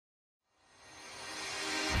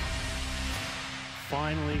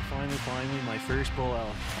finally, my first bull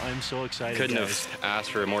elk. I'm so excited, Couldn't guys. have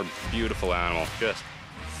asked for a more beautiful animal. Just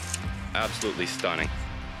absolutely stunning.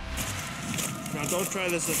 Now don't try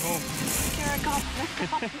this at home. Here, I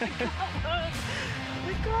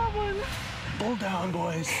got one. Bull down,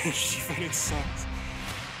 boys. She fucking sucks.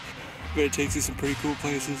 But it takes you some pretty cool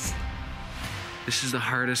places. This is the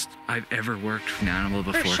hardest I've ever worked with an animal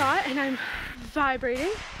before. First shot, and I'm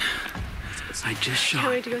vibrating. I just shot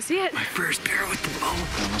Can't wait to go see it. my first bear with the bow.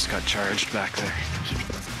 I almost got charged back there.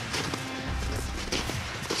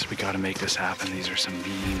 So we gotta make this happen. These are some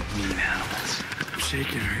mean animals. I'm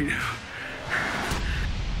shaking right now.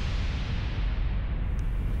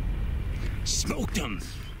 Smoked him.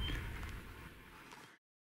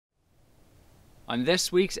 On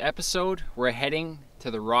this week's episode, we're heading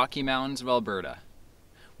to the Rocky Mountains of Alberta.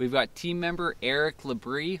 We've got team member Erik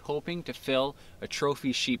Labrie hoping to fill a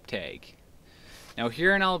trophy sheep tag. Now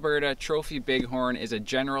here in Alberta, Trophy Bighorn is a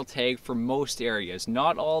general tag for most areas.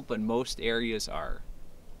 Not all, but most areas are.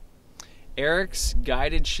 Erik's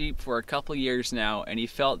guided sheep for a couple years now, and he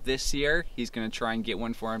felt this year he's going to try and get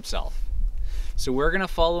one for himself. So we're going to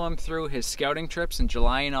follow him through his scouting trips in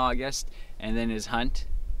July and August, and then his hunt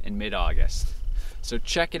in mid-August. So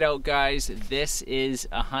check it out, guys. This is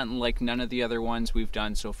a hunt like none of the other ones we've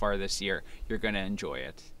done so far this year. You're going to enjoy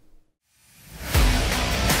it.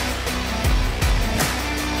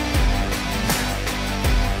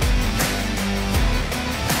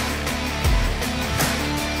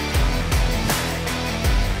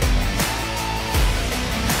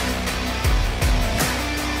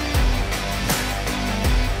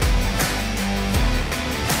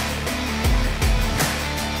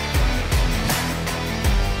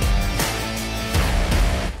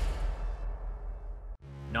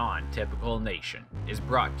 Non-Typical Nation is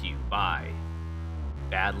brought to you by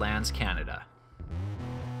Badlands Canada,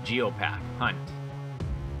 Geopack Hunt,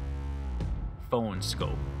 Phone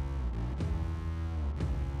Scope,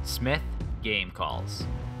 Smith Game Calls,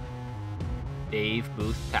 Dave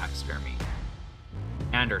Booth Taxidermy,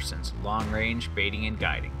 Anderson's Long Range Baiting and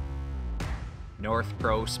Guiding, North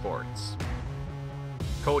Pro Sports,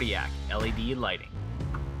 Kodiak LED Lighting.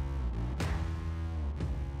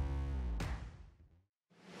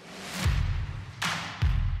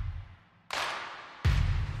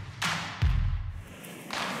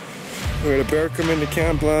 We had a bear come into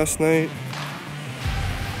camp last night,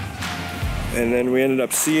 and then we ended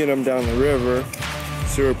up seeing him down the river,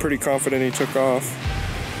 so we were pretty confident he took off.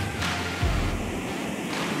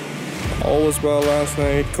 All was well last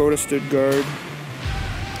night. Coda stood guard.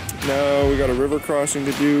 Now we got a river crossing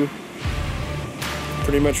to do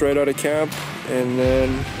pretty much right out of camp, and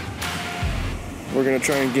then we're gonna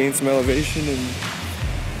try and gain some elevation and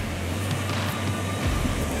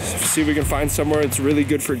see if we can find somewhere that's really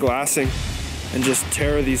good for glassing and just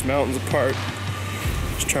tear these mountains apart.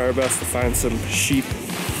 Just try our best to find some sheep.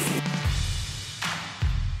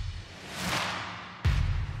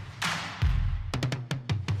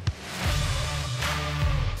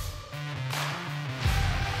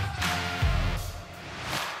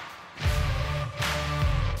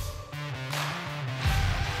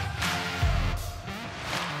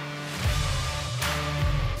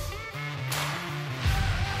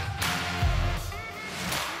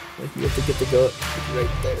 Like you have to get the goat right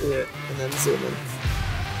there, and then zoom in.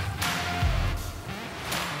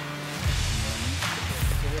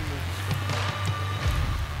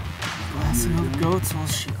 Glassing of goats while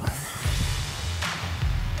she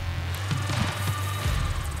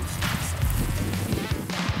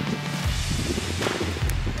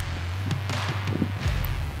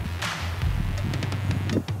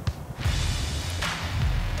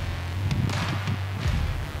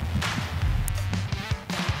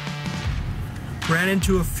Ran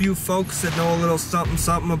into a few folks that know a little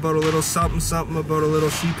something about a little something about a little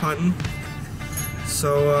sheep hunting.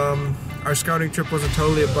 So our scouting trip wasn't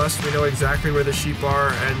totally a bust. We know exactly where the sheep are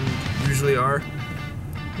and usually are.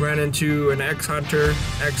 Ran into an ex-hunter,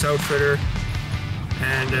 ex-outfitter,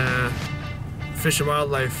 and Fish and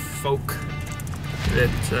Wildlife folk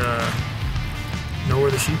that know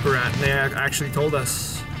where the sheep are at, and they actually told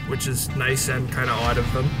us, which is nice and kind of odd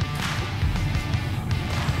of them.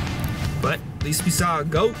 But at least we saw a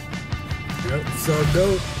goat. Yep, saw a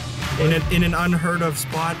goat. In an unheard of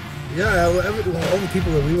spot. Yeah, all the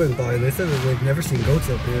people that we went by, they said that they've never seen goats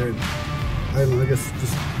up here. And I don't know, I guess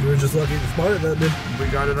we were just lucky to spot it that day. We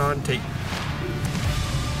got it on tape.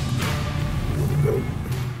 Goat.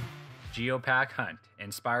 Geopack Hunt,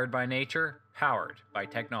 inspired by nature, powered by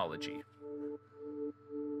technology.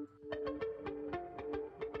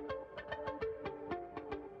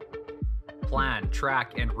 plan,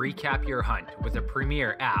 track, and recap your hunt with a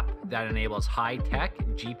premier app that enables high-tech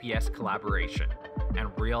GPS collaboration and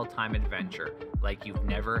real-time adventure like you've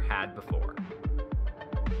never had before.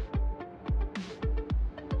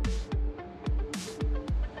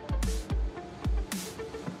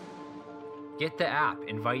 Get the app,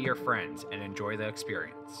 invite your friends, and enjoy the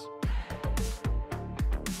experience.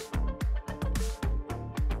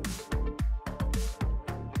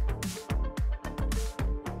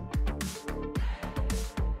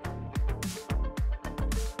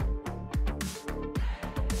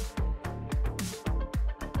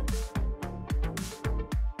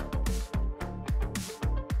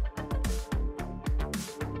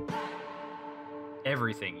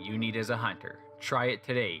 Everything you need as a hunter. Try it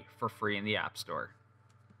today for free in the App Store.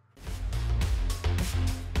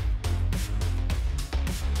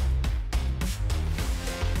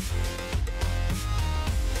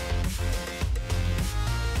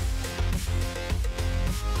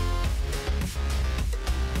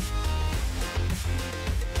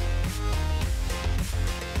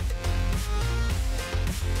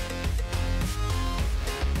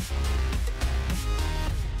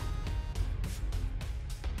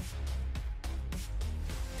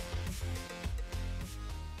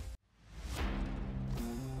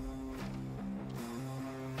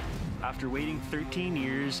 After waiting 13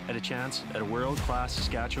 years at a chance at a world-class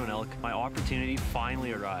Saskatchewan elk, my opportunity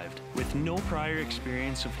finally arrived. With no prior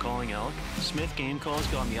experience of calling elk, Smith Game Calls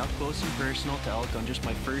got me up close and personal to elk on just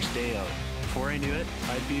my first day out. Before I knew it,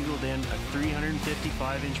 I'd bugled in a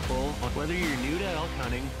 355-inch bull. Whether you're new to elk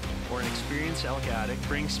hunting or an experienced elk addict,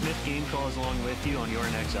 bring Smith Game Calls along with you on your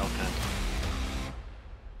next elk hunt.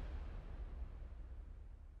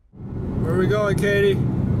 Where are we going, Katie?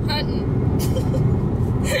 Hunting.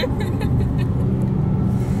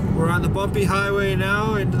 We're on the bumpy highway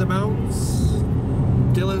now into the mountains.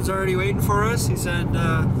 Dylan's already waiting for us. He said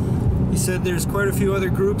there's quite a few other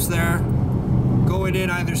groups there going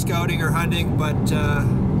in either scouting or hunting, but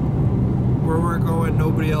where we're going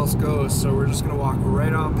nobody else goes, so we're just gonna walk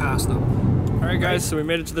right on past them. Alright guys, so we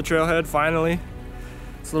made it to the trailhead finally.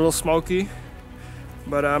 It's a little smoky,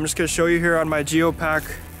 but I'm just gonna show you here on my Geopack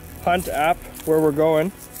Hunt app where we're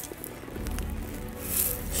going.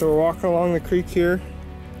 So we're walking along the creek here,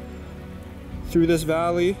 through this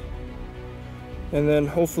valley, and then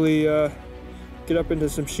hopefully get up into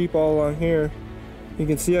some sheep all along here. You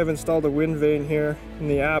can see I've installed a wind vane here, and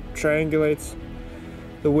the app triangulates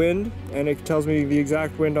the wind, and it tells me the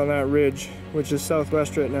exact wind on that ridge, which is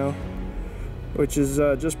southwest right now, which is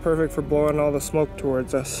just perfect for blowing all the smoke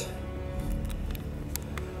towards us.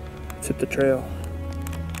 Let's hit the trail.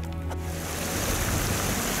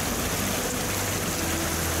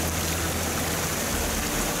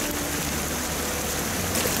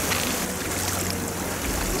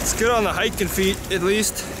 Good on the hiking feet, at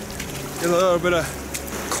least. Get a little bit of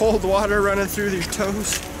cold water running through your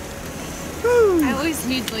toes. Woo. I always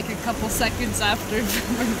need like a couple seconds after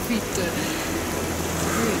my feet to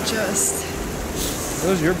readjust. Are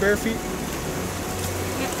those your bare feet?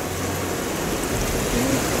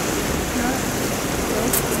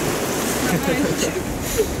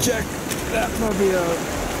 Check that puppy out.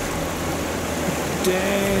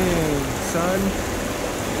 Dang, son.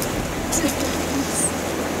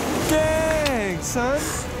 Dang, son.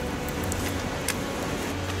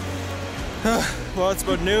 Well, it's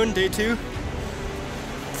about noon, day 2.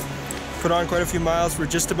 Put on quite a few miles. We're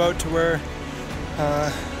just about to where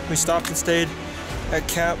we stopped and stayed at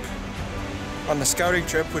camp on the scouting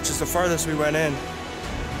trip, which is the farthest we went in.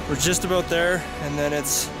 We're just about there, and then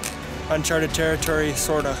it's uncharted territory,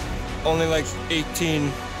 sorta. Only like 18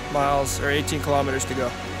 miles or 18 kilometers to go.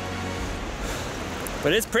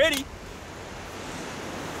 But it's pretty.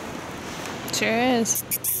 Sure is.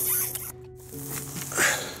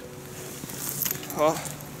 Well,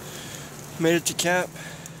 made it to camp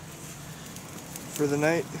for the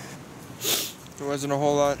night. There wasn't a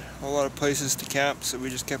whole lot of places to camp, so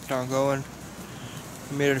we just kept on going.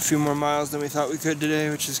 We made it a few more miles than we thought we could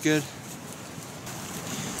today, which is good.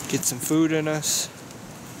 Get some food in us.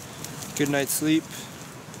 Good night's sleep.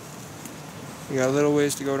 We got a little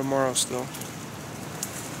ways to go tomorrow still.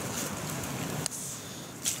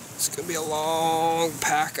 It's gonna be a long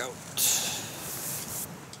pack out.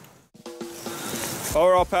 Oh,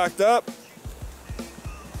 we're all packed up.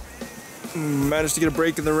 Managed to get a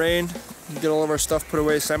break in the rain. Get all of our stuff put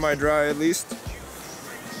away semi-dry at least.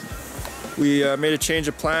 We made a change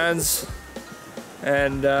of plans,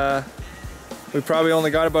 and we probably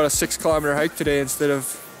only got about a 6-kilometer hike today instead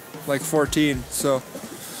of like 14. So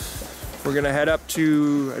we're gonna head up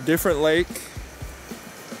to a different lake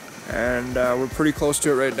and we're pretty close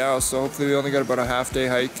to it right now, so hopefully we only got about a half-day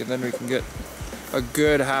hike and then we can get a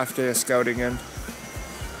good half-day of scouting in.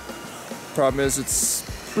 Problem is it's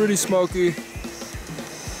pretty smoky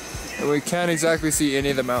and we can't exactly see any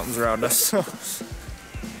of the mountains around us, so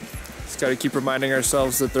just gotta keep reminding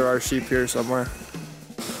ourselves that there are sheep here somewhere.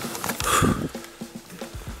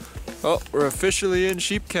 Well, we're officially in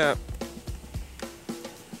sheep camp.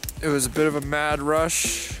 It was a bit of a mad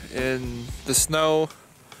rush in the snow,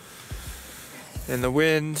 in the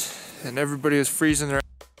wind, and everybody was freezing their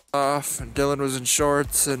off, and Dylan was in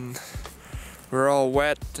shorts, and we were all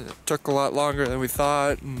wet, and it took a lot longer than we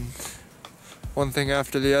thought, and one thing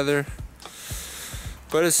after the other.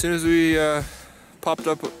 But as soon as we popped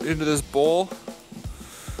up into this bowl,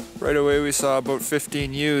 right away we saw about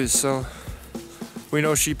 15 ewes, so we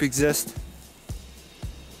know sheep exist.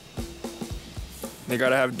 They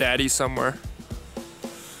gotta have daddy somewhere.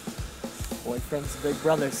 Boyfriends, big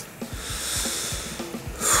brothers.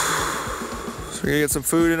 So we're gonna get some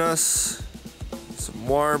food in us, some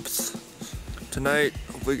warmth tonight.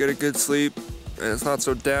 Hopefully get a good sleep, and it's not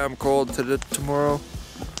so damn cold tomorrow.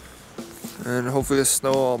 And hopefully the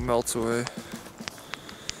snow all melts away.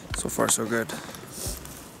 So far so good.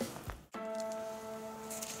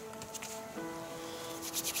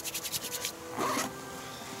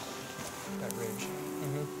 That ridge.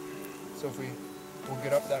 So if we'll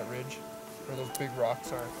get up that ridge where those big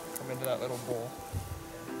rocks are, come into that little bowl,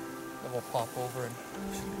 then we'll pop over and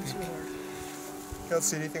peek. You don't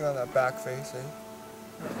see anything on that back face, eh?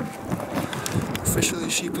 Officially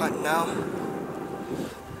sheep hunting now.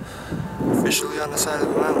 Officially on the side of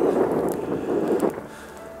the mountain.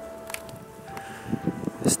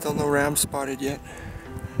 Still no ram spotted yet,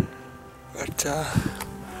 but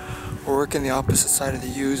we're working the opposite side of the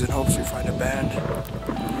ewes in hopes we find a band.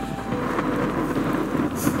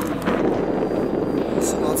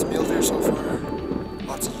 So lots of mule deer so far,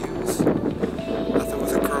 lots of ewes, nothing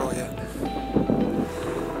with a girl yet.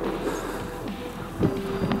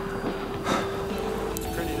 It's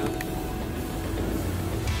pretty though.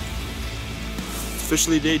 It's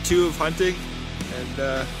officially day 2 of hunting,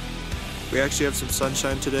 and we actually have some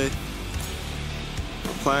sunshine today.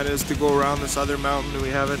 Our plan is to go around this other mountain that we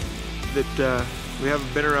haven't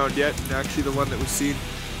been around yet, and actually the one that we've seen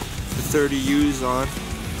the 30 ewes on.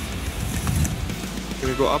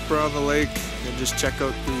 Gonna go up around the lake and just check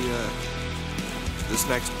out this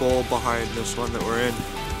next bowl behind this one that we're in,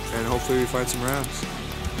 and hopefully we find some rams.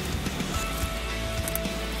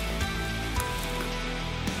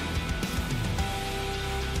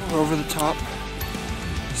 We're over the top.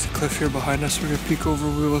 There's a cliff here behind us. We're gonna peek over.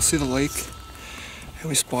 We will see the lake, and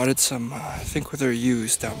we spotted some. I think they're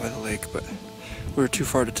ewes down by the lake, but we were too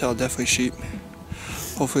far to tell. Definitely sheep.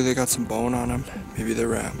 Hopefully they got some bone on them. Maybe they're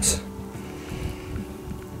rams.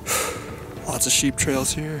 Lots of sheep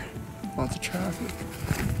trails here. Lots of traffic.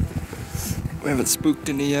 We haven't spooked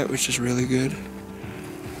any yet, which is really good.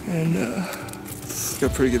 And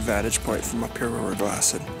got a pretty good vantage point from up here where we're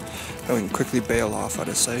glassing. And we can quickly bail off out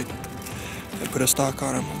of sight and put a stock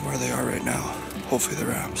on them where they are right now. Hopefully the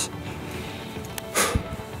rams.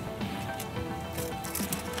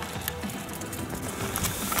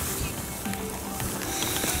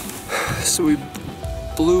 So we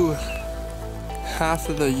blew half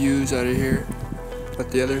of the ewes out of here,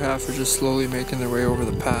 but the other half are just slowly making their way over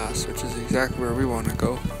the pass, which is exactly where we want to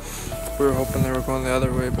go. We were hoping they were going the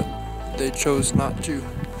other way, but they chose not to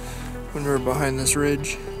when we were behind this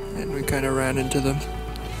ridge, and we kind of ran into them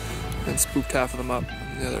and spooked half of them up,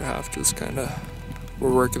 and the other half just kind of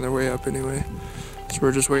were working their way up anyway. So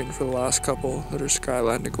we're just waiting for the last couple that are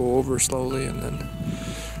skyline to go over slowly and then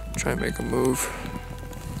try and make a move.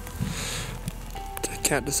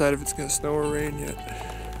 Can't decide if it's gonna snow or rain yet.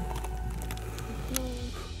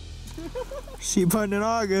 Sheep hunting in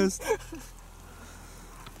August.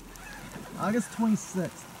 August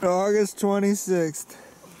 26th. August 26th.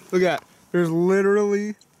 Look at, there's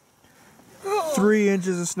literally 3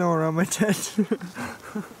 inches of snow around my tent.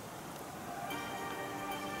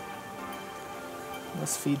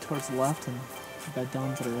 Let's feed towards the left and bed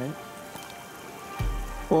down to the right.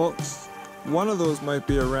 Well, one of those might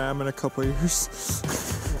be a ram in a couple years.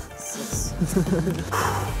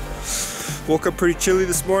 Woke up pretty chilly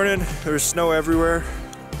this morning. There was snow everywhere.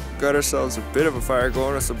 Got ourselves a bit of a fire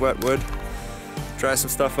going with some wet wood. Try some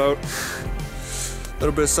stuff out. A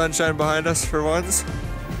little bit of sunshine behind us for once.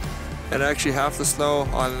 And actually half the snow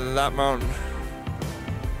on that mountain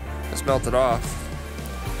has melted off.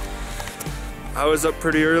 I was up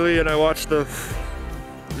pretty early and I watched the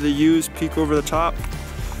ewes peek over the top.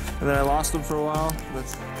 And then I lost them for a while,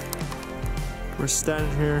 but we're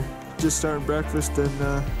standing here just starting breakfast,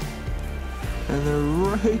 and And they're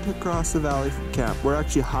right across the valley from camp. We're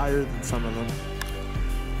actually higher than some of them.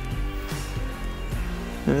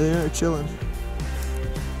 There they are, chilling.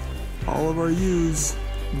 All of our ewes,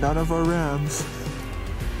 none of our rams.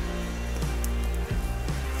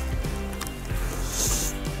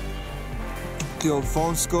 The old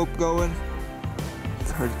phone scope going.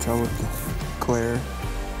 It's hard to tell with the glare.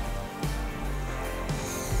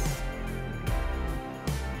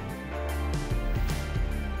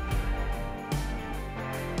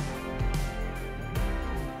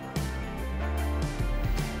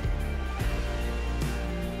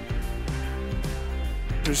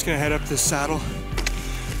 We're just gonna head up this saddle in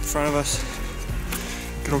front of us,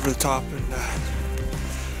 get over the top, and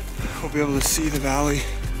we'll be able to see the valley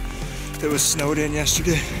that was snowed in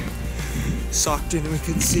yesterday, socked in and we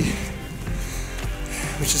couldn't see,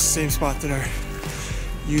 which is the same spot that our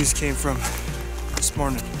ewes came from this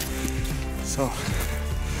morning. So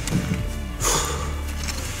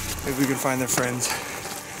maybe we can find their friends.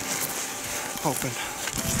 Hoping.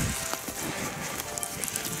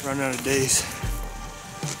 Running out of days.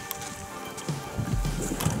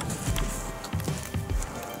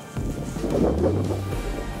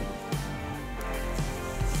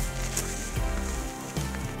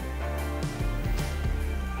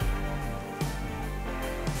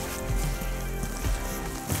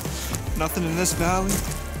 Nothing in this valley.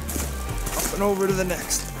 Up and over to the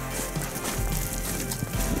next.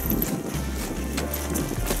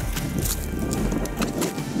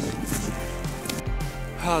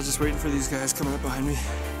 I was just waiting for these guys coming up behind me.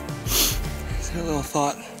 Just had a little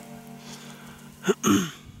thought.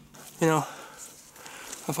 You know,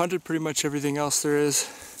 I've hunted pretty much everything else there is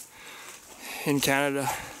in Canada.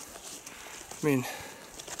 I mean,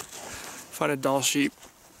 I've hunted Dall sheep,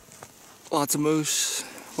 lots of moose,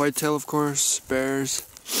 whitetail of course, bears,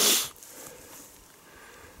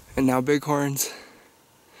 and now bighorns,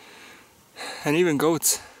 and even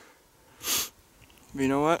goats. But you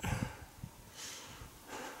know what?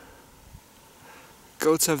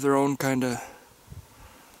 Goats have their own kind of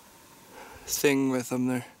thing with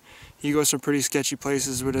them. You go some pretty sketchy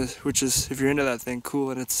places, which is, if you're into that thing, cool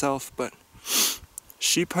in itself, but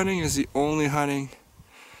sheep hunting is the only hunting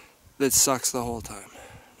that sucks the whole time,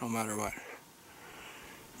 no matter what.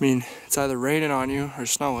 I mean, it's either raining on you or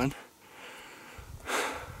snowing,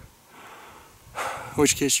 in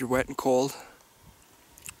which case you're wet and cold,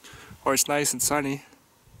 or it's nice and sunny,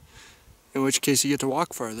 in which case you get to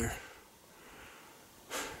walk farther,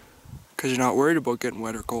 because you're not worried about getting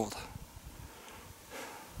wet or cold.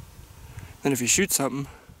 Then if you shoot something,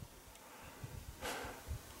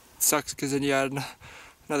 it sucks because then you add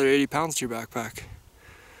another 80 pounds to your backpack.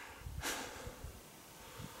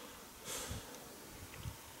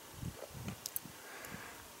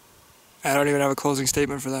 I don't even have a closing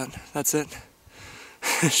statement for that. That's it.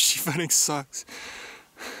 Sheep hunting sucks.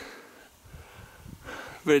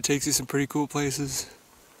 But it takes you some pretty cool places.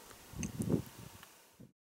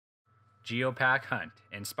 Geopack Hunt,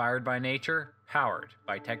 inspired by nature, powered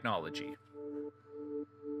by technology.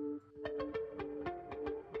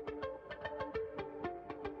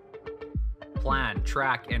 Plan,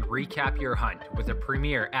 track, and recap your hunt with a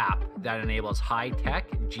premier app that enables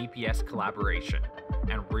high-tech GPS collaboration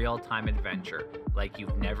and real-time adventure like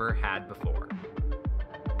you've never had before.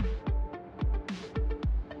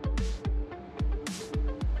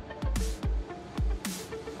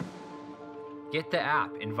 Get the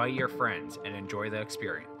app, invite your friends, and enjoy the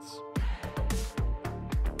experience.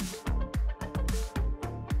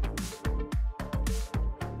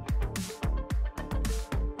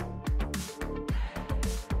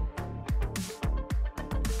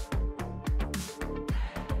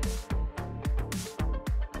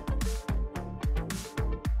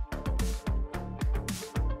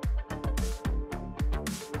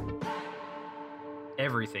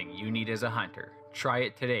 Everything you need as a hunter. Try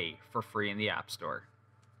it today for free in the App Store.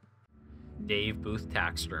 Dave Booth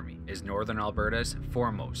Taxidermy is Northern Alberta's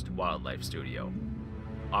foremost wildlife studio,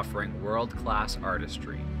 offering world-class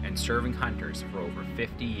artistry and serving hunters for over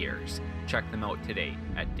 50 years. Check them out today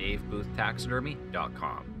at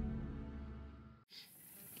daveboothtaxidermy.com.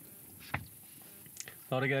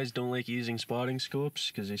 A lot of guys don't like using spotting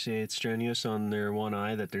scopes because they say it's strenuous on their one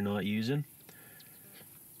eye that they're not using.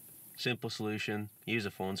 Simple solution, use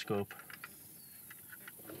a phone scope.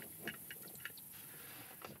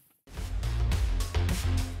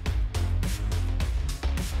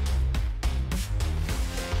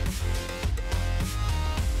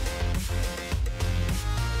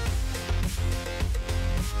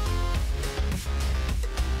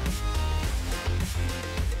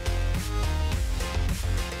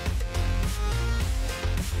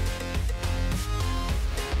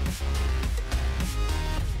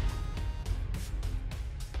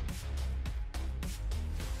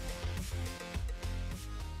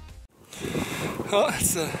 Well,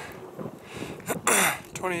 it's the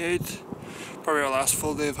 28th, probably our last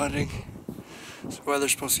full day of hunting. So the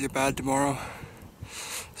weather's supposed to get bad tomorrow,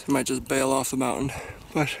 so we might just bail off the mountain.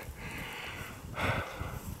 But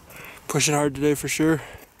pushing hard today for sure.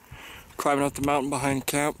 Climbing up the mountain behind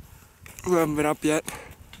camp, who haven't been up yet.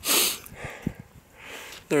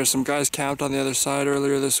 There are some guys camped on the other side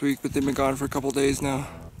earlier this week, but they've been gone for a couple days now.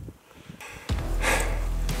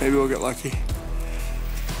 Maybe we'll get lucky.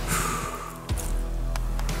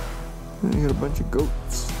 And you got a bunch of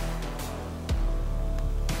goats.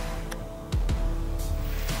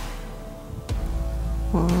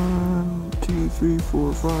 One, 2, 3,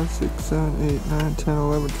 4, 5, 6, 7, 8, 9, 10,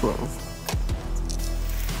 11, 12.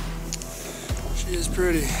 She is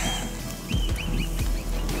pretty.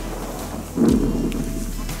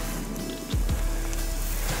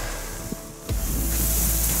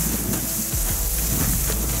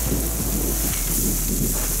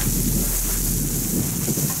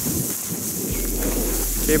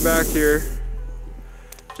 Came back here,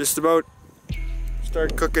 just about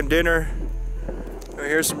start cooking dinner. I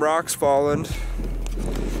hear some rocks falling,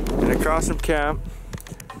 and across from camp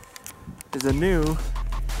is a new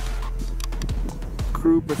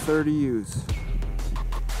group of 30 ewes.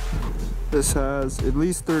 This has at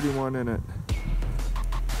least 31 in it,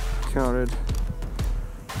 counted.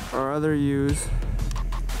 Our other ewes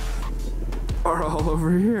are all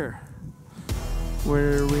over here,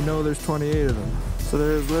 where we know there's 28 of them. So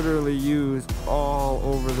there's literally ewes all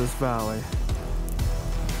over this valley.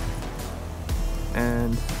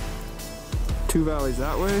 And 2 valleys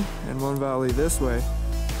that way and 1 valley this way,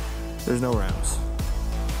 there's no rams.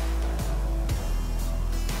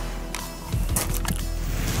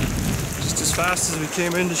 Just as fast as we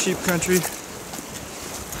came into sheep country.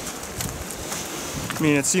 I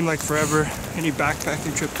mean, it seemed like forever. Any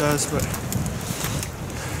backpacking trip does, but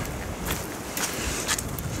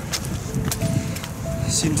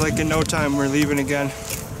seems like in no time we're leaving again.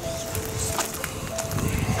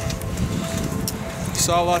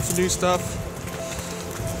 Saw lots of new stuff,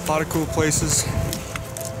 a lot of cool places.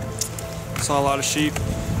 Saw a lot of sheep,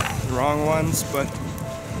 the wrong ones, but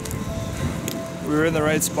we were in the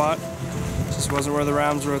right spot. Just wasn't where the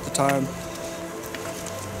rams were at the time.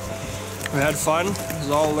 We had fun. It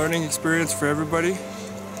was all a learning experience for everybody,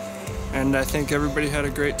 and I think everybody had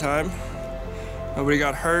a great time. Nobody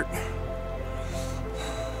got hurt.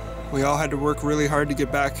 We all had to work really hard to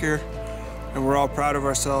get back here, and we're all proud of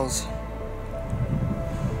ourselves.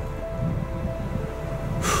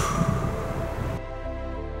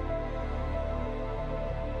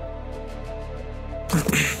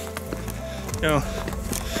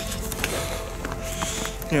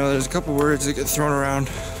 You know, there's a couple words that get thrown around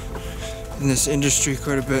in this industry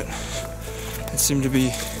quite a bit that seem to be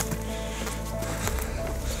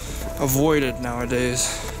avoided nowadays.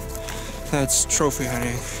 That's trophy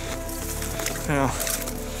hunting. You know,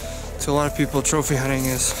 to a lot of people, trophy hunting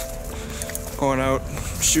is going out,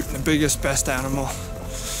 shooting the biggest, best animal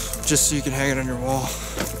just so you can hang it on your wall.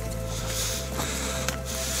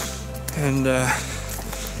 And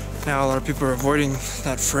now a lot of people are avoiding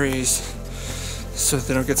that phrase so that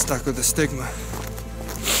they don't get stuck with the stigma.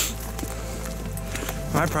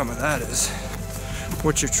 My problem with that is,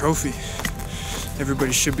 what's your trophy?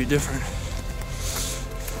 Everybody should be different.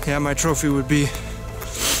 Yeah, my trophy would be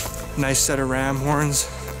a nice set of ram horns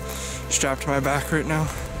strapped to my back right now,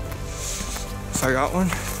 if I got one.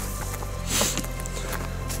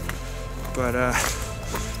 But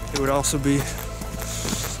it would also be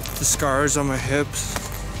the scars on my hips,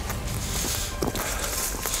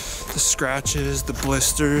 the scratches, the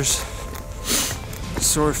blisters,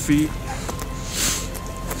 sore feet,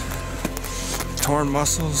 torn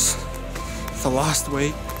muscles, the lost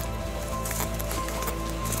weight.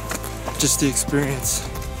 Just the experience.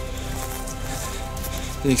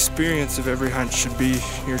 The experience of every hunt should be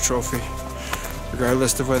your trophy,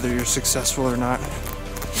 regardless of whether you're successful or not.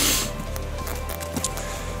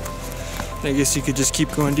 I guess you could just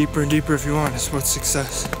keep going deeper and deeper if you want. It's what's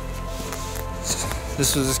success.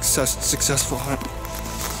 This was a successful hunt.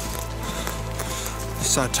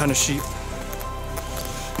 Saw a ton of sheep.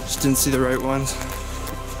 Just didn't see the right ones.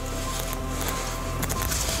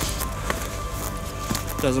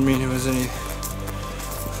 Doesn't mean it was any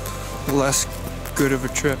less good of a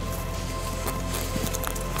trip.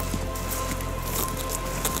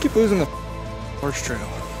 Keep losing the horse trail.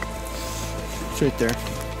 It's right there.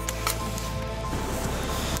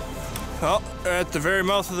 Well, we're at the very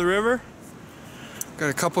mouth of the river. Got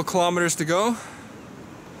a couple kilometers to go.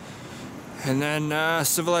 And then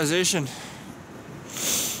civilization.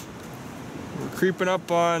 We're creeping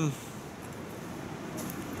up on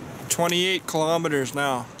 28 kilometers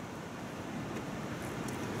now.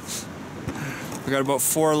 We got about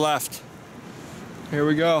 4 left. Here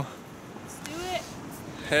we go. Let's do it.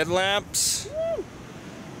 Headlamps. Woo!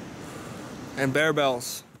 And bear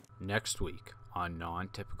bells. Next week on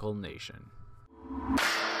Non-Typical Nation.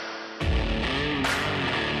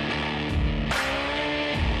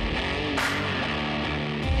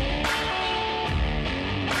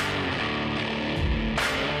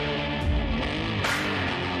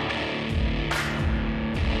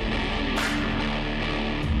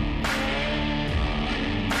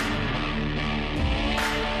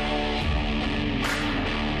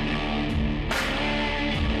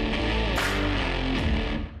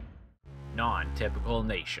 Non-Typical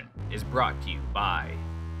Nation is brought to you by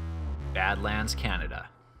Badlands Canada,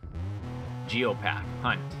 Geopack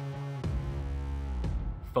Hunt,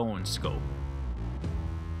 Phone Scope,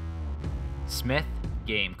 Smith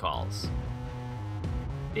Game Calls,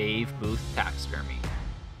 Dave Booth Taxidermy,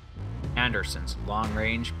 Anderson's Long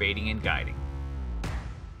Range Baiting and Guiding,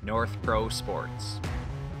 North Pro Sports,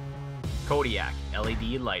 Kodiak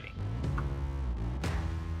LED Lighting,